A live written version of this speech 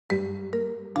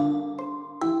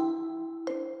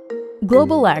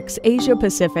Global X Asia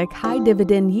Pacific High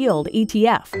Dividend Yield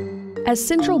ETF. As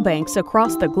central banks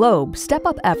across the globe step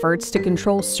up efforts to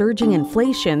control surging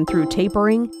inflation through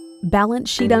tapering, balance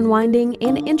sheet unwinding,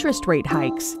 and interest rate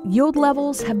hikes, yield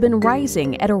levels have been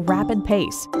rising at a rapid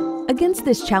pace. Against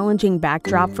this challenging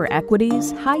backdrop for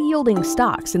equities, high-yielding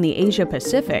stocks in the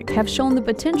Asia-Pacific have shown the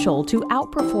potential to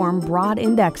outperform broad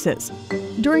indexes.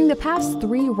 During the past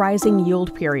 3 rising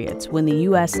yield periods, when the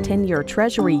U.S. 10-year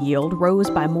Treasury yield rose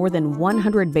by more than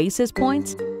 100 basis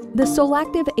points, the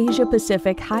Solactive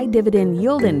Asia-Pacific High Dividend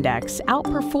Yield Index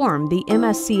outperformed the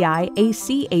MSCI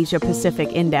AC Asia-Pacific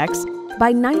Index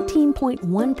by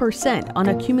 19.1% on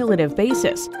a cumulative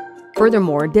basis.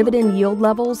 Furthermore, dividend yield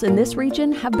levels in this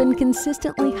region have been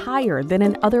consistently higher than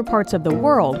in other parts of the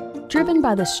world, driven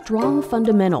by the strong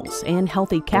fundamentals and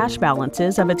healthy cash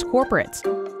balances of its corporates.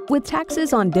 With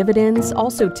taxes on dividends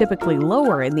also typically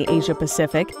lower in the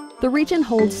Asia-Pacific, the region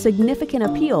holds significant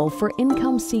appeal for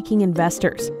income-seeking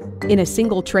investors. In a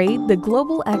single trade, the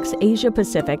Global X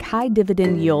Asia-Pacific High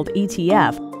Dividend Yield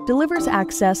ETF delivers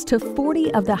access to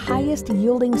 40 of the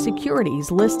highest-yielding securities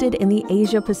listed in the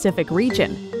Asia-Pacific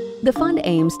region. The fund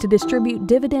aims to distribute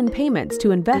dividend payments to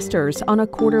investors on a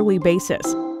quarterly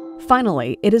basis.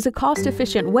 Finally, it is a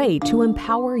cost-efficient way to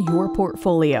empower your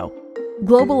portfolio.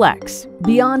 Global X,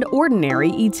 beyond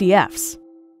ordinary ETFs.